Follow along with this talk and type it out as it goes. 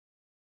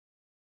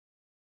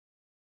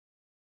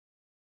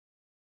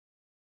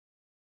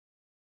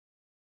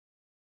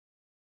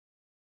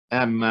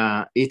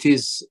it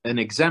is an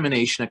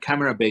examination, a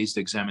camera-based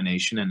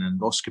examination, an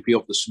endoscopy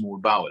of the small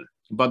bowel.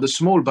 But the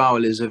small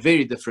bowel is a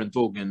very different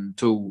organ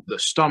to the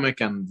stomach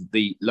and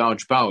the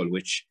large bowel,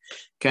 which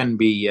can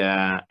be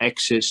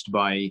accessed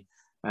by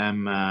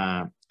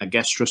a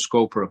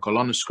gastroscope or a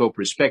colonoscope,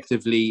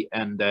 respectively,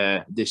 and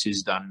this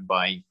is done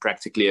by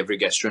practically every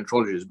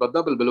gastroenterologist. But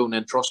double balloon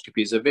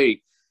enteroscopy is a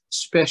very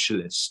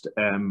specialist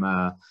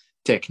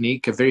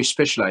technique, a very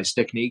specialized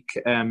technique,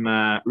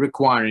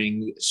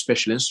 requiring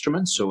special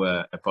instruments, so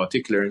a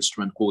particular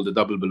instrument called the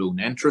double balloon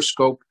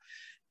enteroscope,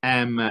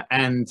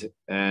 and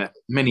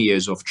many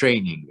years of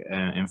training.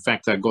 In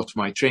fact, I got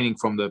my training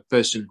from the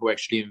person who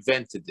actually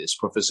invented this,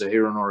 Professor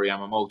Hironori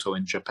Yamamoto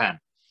in Japan.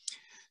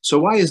 So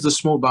why is the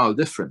small bowel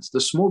different? The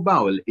small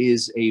bowel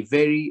is a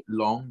very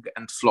long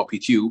and floppy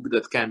tube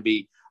that can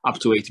be up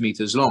to 8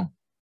 meters long.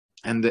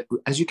 And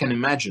as you can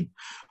imagine,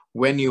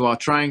 when you are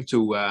trying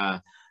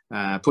to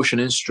push an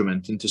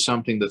instrument into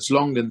something that's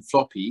long and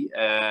floppy,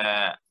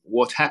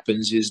 what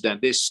happens is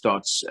that this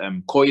starts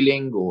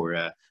coiling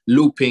or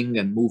looping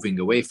and moving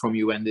away from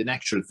you, and in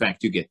actual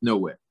fact, you get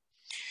nowhere.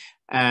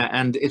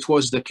 And it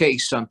was the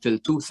case until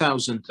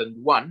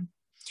 2001,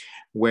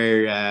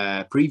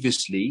 where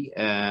previously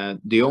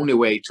the only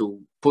way to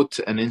put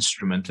an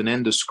instrument, an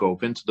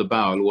endoscope, into the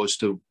bowel was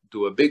to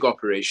do a big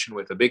operation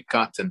with a big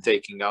cut and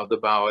taking out the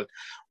bowel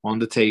on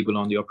the table,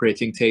 on the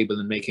operating table,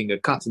 and making a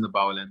cut in the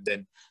bowel and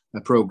then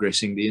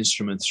progressing the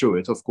instrument through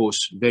it. Of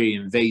course, very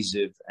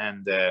invasive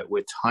and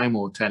with high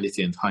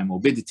mortality and high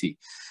morbidity.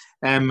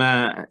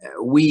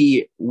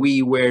 We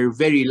were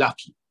very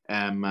lucky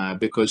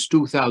because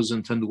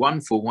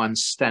 2001, for one,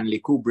 Stanley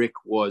Kubrick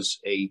was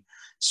a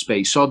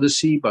space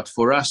odyssey, but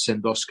for us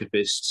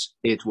endoscopists,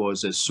 it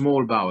was a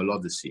small bowel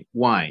odyssey.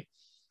 Why?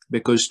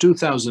 Because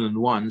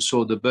 2001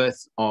 saw the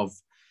birth of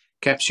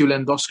capsule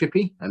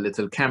endoscopy, a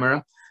little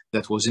camera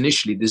that was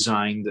initially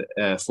designed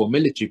for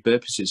military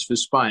purposes, for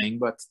spying,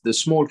 but the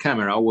small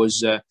camera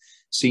was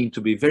seen to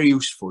be very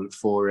useful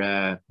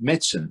for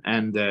medicine.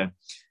 And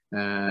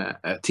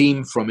a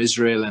team from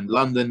Israel and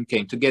London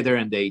came together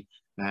and they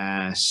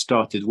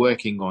started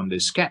working on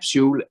this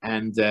capsule,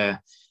 and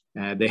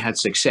they had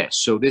success.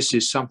 So this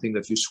is something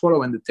that you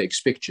swallow and it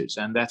takes pictures,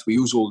 and that we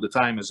use all the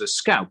time as a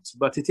scout.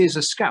 But it is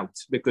a scout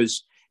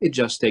because it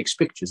just takes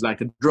pictures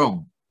like a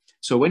drone.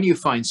 So when you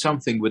find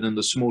something within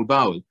the small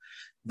bowel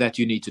that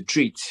you need to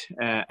treat,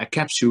 a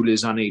capsule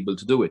is unable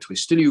to do it. We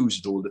still use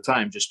it all the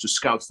time just to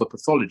scout for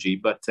pathology.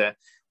 But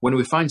when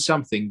we find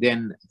something,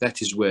 then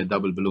that is where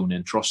double balloon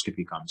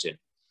enteroscopy comes in.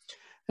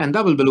 And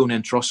double balloon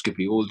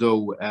enteroscopy,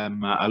 although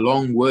a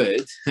long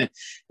word,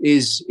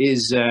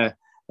 is a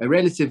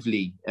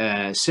relatively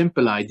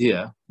simple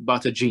idea,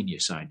 but a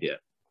genius idea.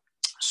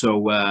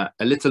 So a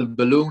little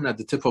balloon at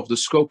the tip of the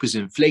scope is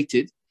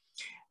inflated,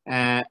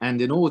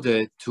 and in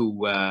order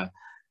to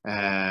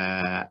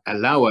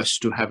allow us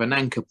to have an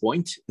anchor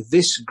point,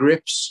 this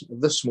grips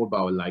the small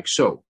bowel like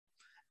so.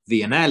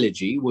 The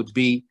analogy would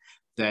be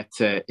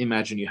that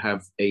imagine you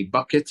have a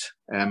bucket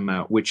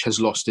which has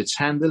lost its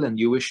handle and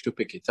you wish to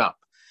pick it up.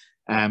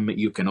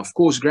 You can of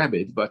course grab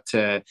it, but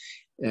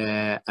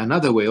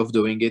another way of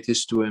doing it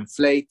is to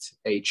inflate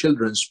a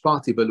children's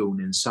party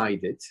balloon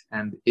inside it,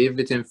 and if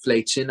it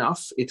inflates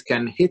enough, it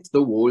can hit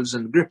the walls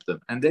and grip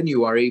them, and then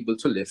you are able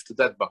to lift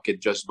that bucket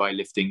just by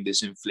lifting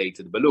this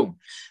inflated balloon.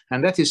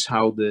 And that is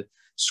how the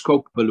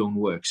scope balloon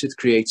works. It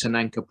creates an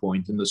anchor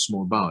point in the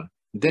small bowel.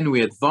 Then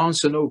we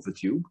advance an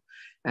overtube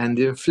and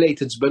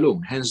inflate its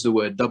balloon, hence the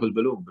word double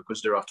balloon,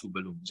 because there are two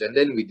balloons. And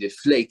then we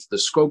deflate the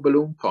scope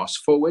balloon, pass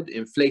forward,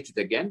 inflate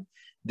it again,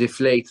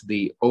 deflate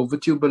the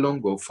overtube balloon,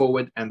 go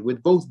forward, and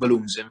with both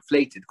balloons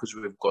inflated, because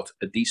we've got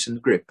a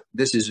decent grip,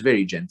 this is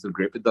very gentle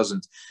grip, it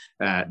doesn't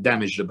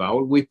damage the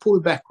bowel, we pull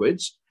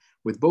backwards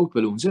with both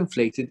balloons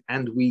inflated,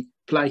 and we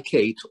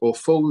plicate or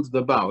fold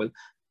the bowel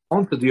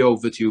onto the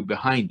overtube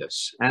behind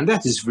us. And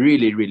that is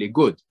really, really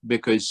good,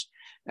 because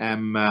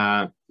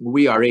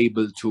we are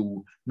able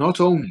to not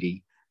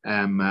only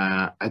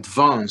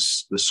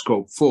advance the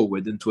scope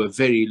forward into a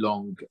very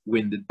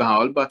long-winded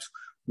bowel, but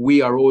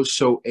we are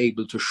also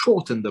able to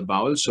shorten the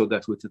bowel so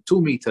that with a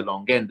 2-meter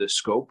long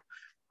endoscope,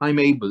 I'm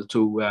able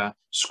to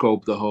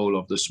scope the whole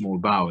of the small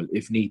bowel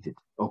if needed,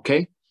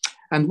 okay?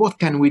 And what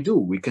can we do?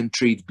 We can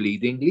treat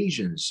bleeding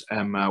lesions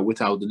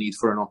without the need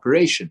for an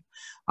operation.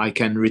 I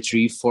can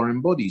retrieve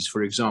foreign bodies,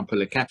 for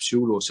example, a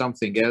capsule or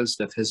something else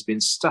that has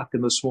been stuck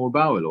in the small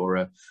bowel, or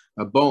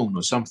a bone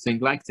or something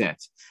like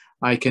that.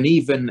 I can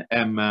even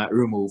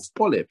remove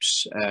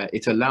polyps.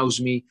 It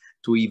allows me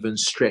to even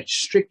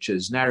stretch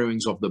strictures,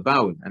 narrowings of the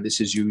bowel. And this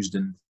is used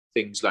in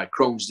things like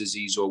Crohn's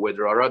disease, or where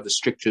there are other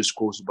strictures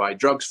caused by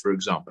drugs, for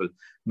example.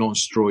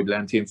 Non-steroidal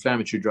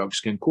anti-inflammatory drugs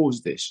can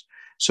cause this.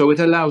 So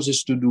it allows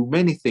us to do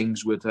many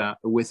things without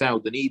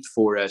the need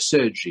for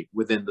surgery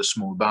within the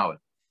small bowel.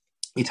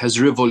 It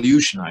has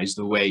revolutionized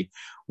the way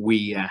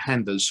we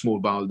handle small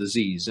bowel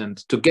disease. And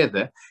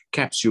together,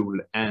 capsule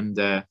and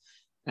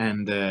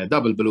And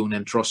double balloon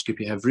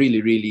enteroscopy have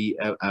really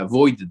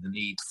avoided the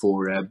need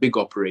for big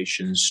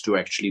operations to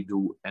actually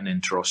do an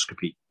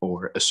enteroscopy,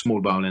 or a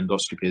small bowel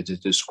endoscopy as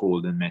it is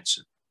called in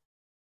medicine.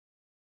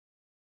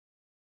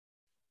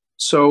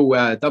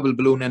 So double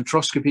balloon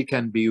enteroscopy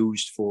can be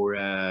used for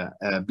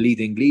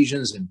bleeding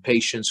lesions in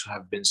patients who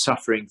have been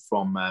suffering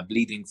from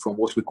bleeding from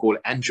what we call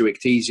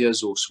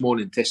angioectasias, or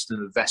small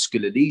intestinal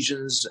vascular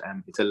lesions.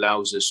 It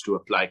allows us to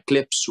apply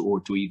clips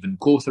or to even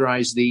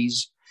cauterize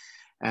these.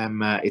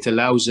 It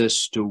allows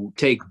us to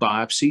take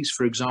biopsies,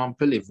 for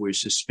example, if we're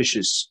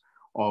suspicious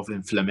of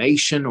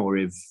inflammation or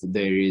if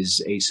there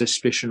is a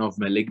suspicion of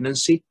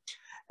malignancy.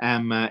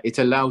 It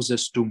allows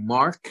us to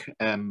mark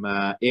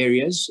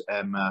areas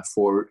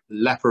for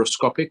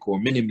laparoscopic or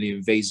minimally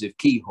invasive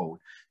keyhole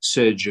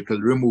surgical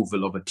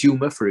removal of a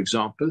tumor, for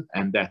example,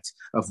 and that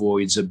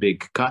avoids a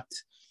big cut.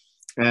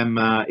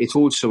 It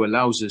also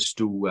allows us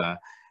to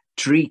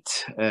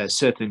treat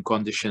certain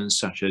conditions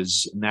such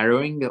as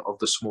narrowing of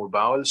the small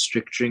bowel,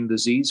 stricturing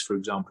disease, for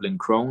example, in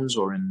Crohn's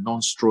or in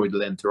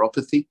non-steroidal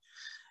enteropathy.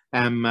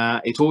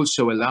 It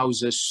also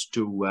allows us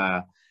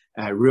to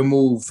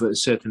remove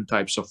certain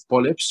types of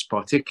polyps,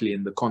 particularly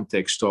in the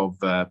context of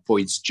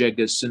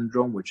Poytz-Jeghers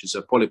syndrome, which is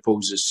a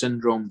polyposis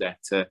syndrome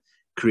that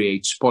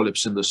creates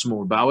polyps in the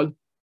small bowel.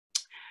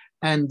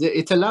 And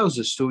it allows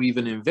us to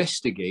even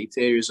investigate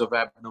areas of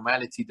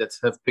abnormality that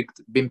have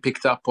been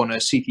picked up on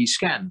a CT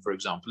scan, for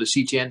example, a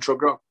CT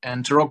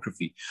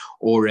enterography,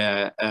 or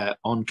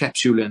on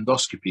capsule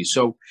endoscopy.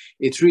 So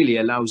it really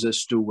allows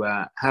us to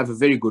have a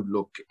very good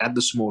look at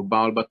the small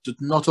bowel, but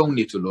not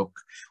only to look,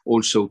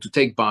 also to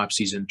take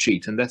biopsies and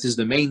treat. And that is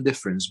the main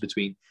difference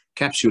between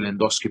capsule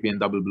endoscopy and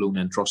double balloon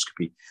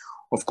enteroscopy.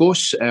 Of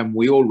course,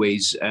 we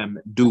always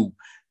do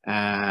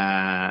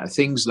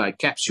things like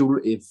capsule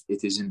if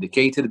it is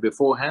indicated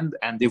beforehand,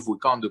 and if we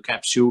can't do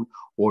capsule,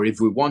 or if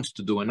we want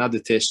to do another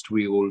test,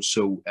 we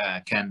also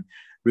can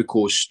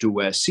recourse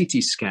to a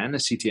CT scan, a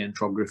CT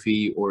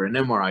enterography, or an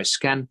MRI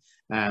scan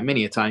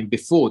many a time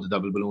before the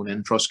double balloon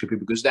enteroscopy,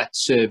 because that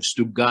serves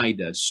to guide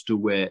us to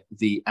where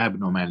the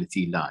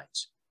abnormality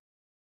lies.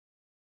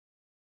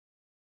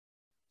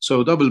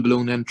 So double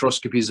balloon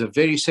enteroscopy is a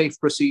very safe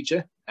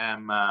procedure.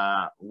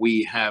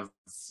 We have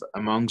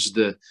amongst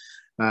the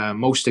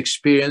most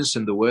experience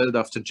in the world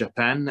after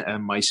Japan.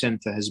 My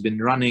center has been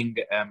running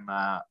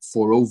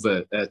for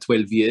over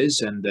 12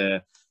 years, and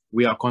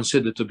we are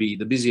considered to be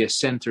the busiest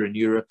center in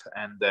Europe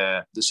and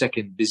the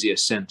second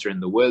busiest center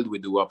in the world. We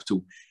do up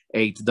to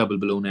 8 double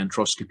balloon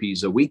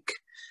enteroscopies a week.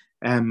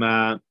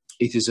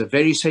 It is a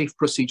very safe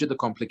procedure. The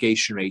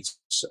complication rates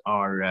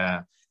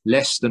are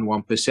less than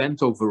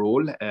 1%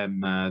 overall.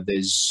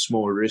 There's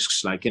small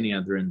risks like any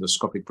other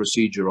endoscopic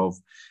procedure of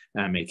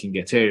making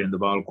a tear in the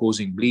bowel,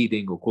 causing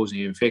bleeding or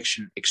causing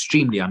infection,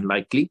 extremely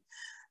unlikely.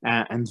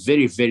 And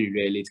very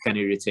rarely it can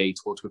irritate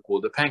what we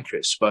call the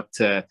pancreas. But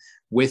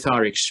with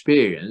our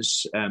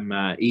experience,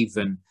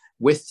 even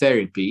with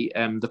therapy,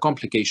 the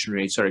complication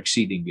rates are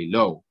exceedingly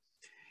low.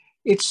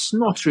 It's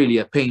not really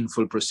a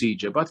painful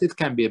procedure, but it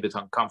can be a bit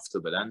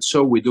uncomfortable. And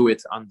so we do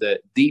it under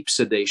deep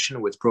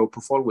sedation with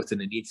propofol with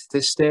an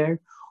anesthetist there,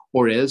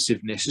 or else,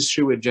 if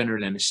necessary, with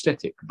general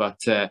anesthetic. But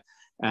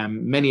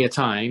many a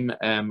time,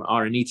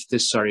 our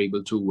anesthetists are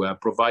able to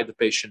provide the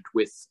patient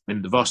with,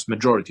 in the vast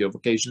majority of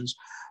occasions,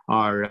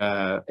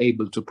 are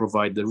able to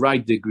provide the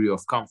right degree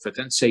of comfort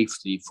and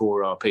safety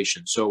for our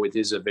patients. So it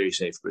is a very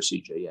safe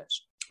procedure,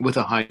 yes, with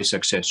a high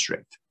success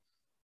rate.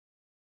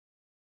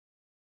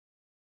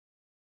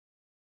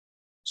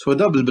 So a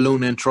double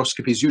balloon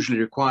enteroscopy is usually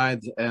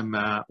required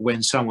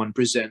when someone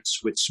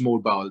presents with small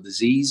bowel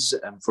disease,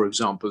 for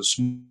example,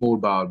 small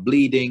bowel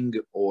bleeding,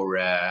 or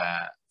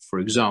for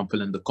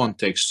example, in the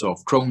context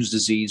of Crohn's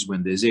disease,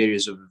 when there's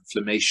areas of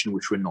inflammation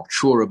which we're not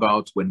sure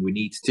about, when we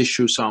need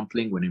tissue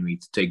sampling, when we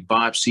need to take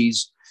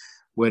biopsies,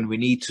 when we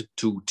need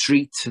to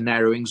treat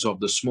narrowings of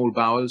the small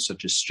bowel,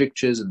 such as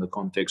strictures in the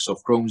context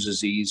of Crohn's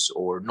disease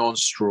or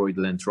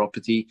non-steroidal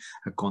enteropathy,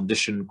 a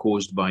condition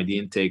caused by the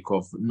intake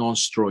of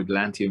non-steroidal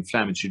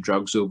anti-inflammatory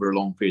drugs over a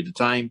long period of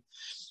time.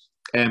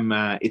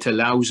 It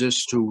allows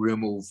us to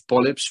remove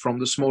polyps from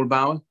the small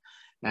bowel,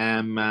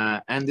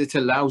 and it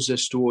allows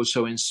us to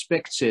also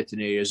inspect certain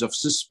areas of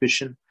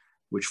suspicion,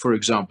 which, for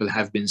example,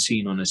 have been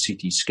seen on a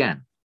CT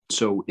scan.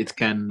 So it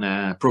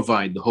can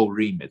provide the whole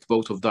remit,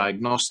 both of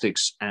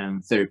diagnostics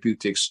and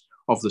therapeutics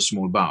of the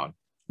small bowel,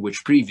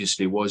 which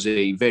previously was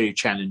a very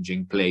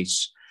challenging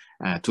place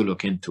to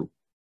look into.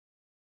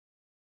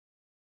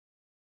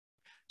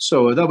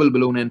 So a double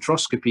balloon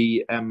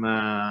enteroscopy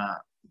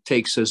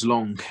takes as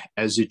long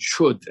as it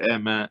should,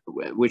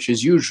 which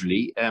is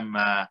usually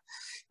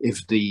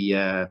if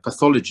the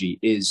pathology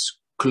is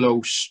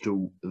close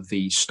to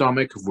the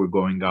stomach, if we're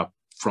going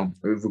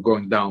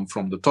down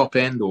from the top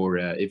end, or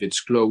if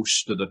it's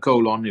close to the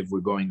colon, if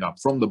we're going up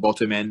from the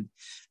bottom end,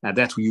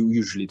 that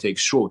usually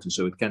takes shorter.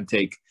 So it can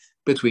take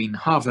between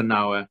half an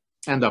hour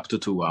and up to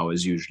 2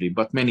 hours usually,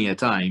 but many a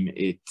time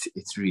it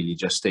really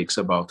just takes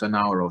about an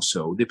hour or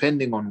so,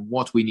 depending on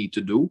what we need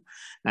to do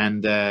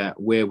and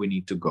where we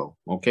need to go.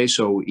 Okay,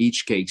 so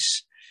each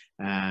case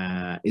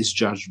is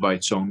judged by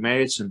its own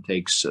merits and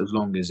takes as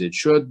long as it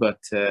should, but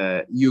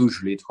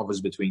usually it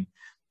hovers between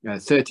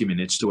 30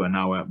 minutes to an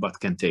hour, but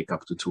can take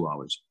up to 2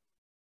 hours.